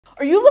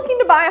Are you looking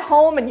to buy a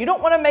home and you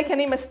don't want to make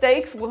any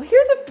mistakes? Well,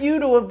 here's a few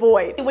to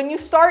avoid. When you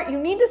start, you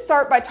need to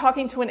start by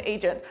talking to an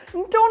agent.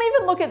 Don't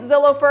even look at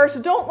Zillow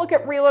first. Don't look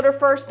at Realtor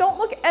first. Don't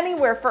look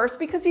anywhere first,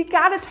 because you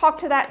got to talk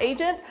to that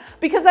agent,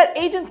 because that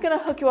agent's going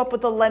to hook you up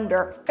with a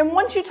lender. And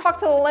once you talk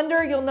to the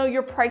lender, you'll know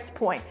your price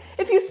point.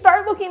 If you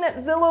start looking at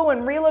Zillow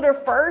and Realtor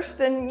first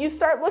and you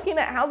start looking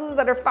at houses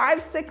that are $500,000,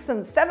 $600,000,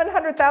 and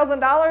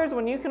 $700,000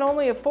 when you can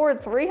only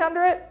afford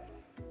 $300,000,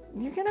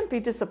 you're gonna be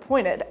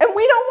disappointed, and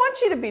we don't want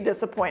you to be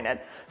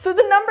disappointed. So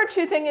the number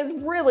 2 thing is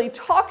really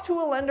talk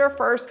to a lender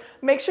first.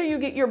 Make sure you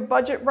get your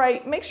budget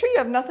right. Make sure you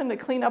have nothing to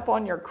clean up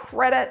on your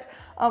credit.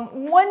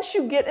 Once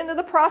you get into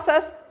the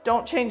process,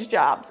 don't change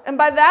jobs. And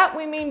by that,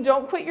 we mean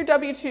don't quit your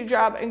W-2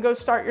 job and go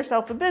start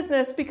yourself a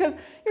business, because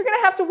you're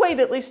gonna have to wait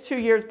at least 2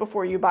 years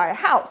before you buy a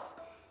house.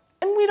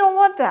 And we don't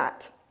want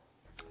that.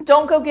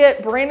 Don't go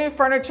get brand new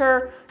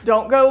furniture.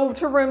 Don't go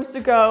to Rooms to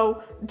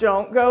Go.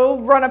 Don't go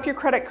run up your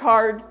credit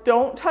card.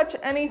 Don't touch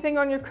anything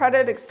on your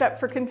credit except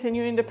for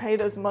continuing to pay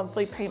those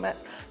monthly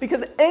payments,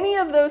 because any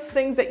of those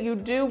things that you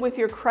do with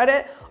your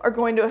credit are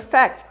going to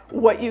affect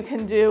what you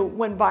can do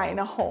when buying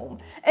a home.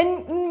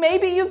 And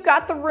maybe you've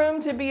got the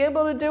room to be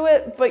able to do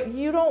it, but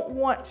you don't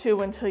want to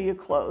until you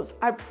close.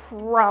 I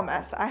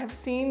promise. I have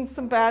seen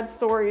some bad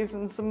stories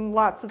and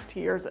lots of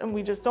tears, and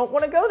we just don't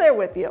want to go there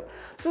with you.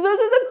 So those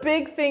are the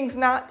big things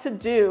not to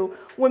do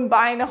when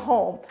buying a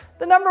home.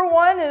 The number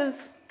 1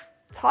 is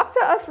talk to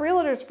us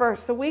realtors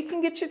first, so we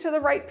can get you to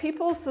the right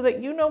people, so that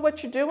you know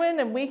what you're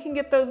doing and we can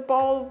get those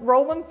balls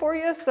rolling for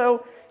you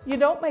so you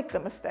don't make the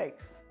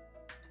mistakes.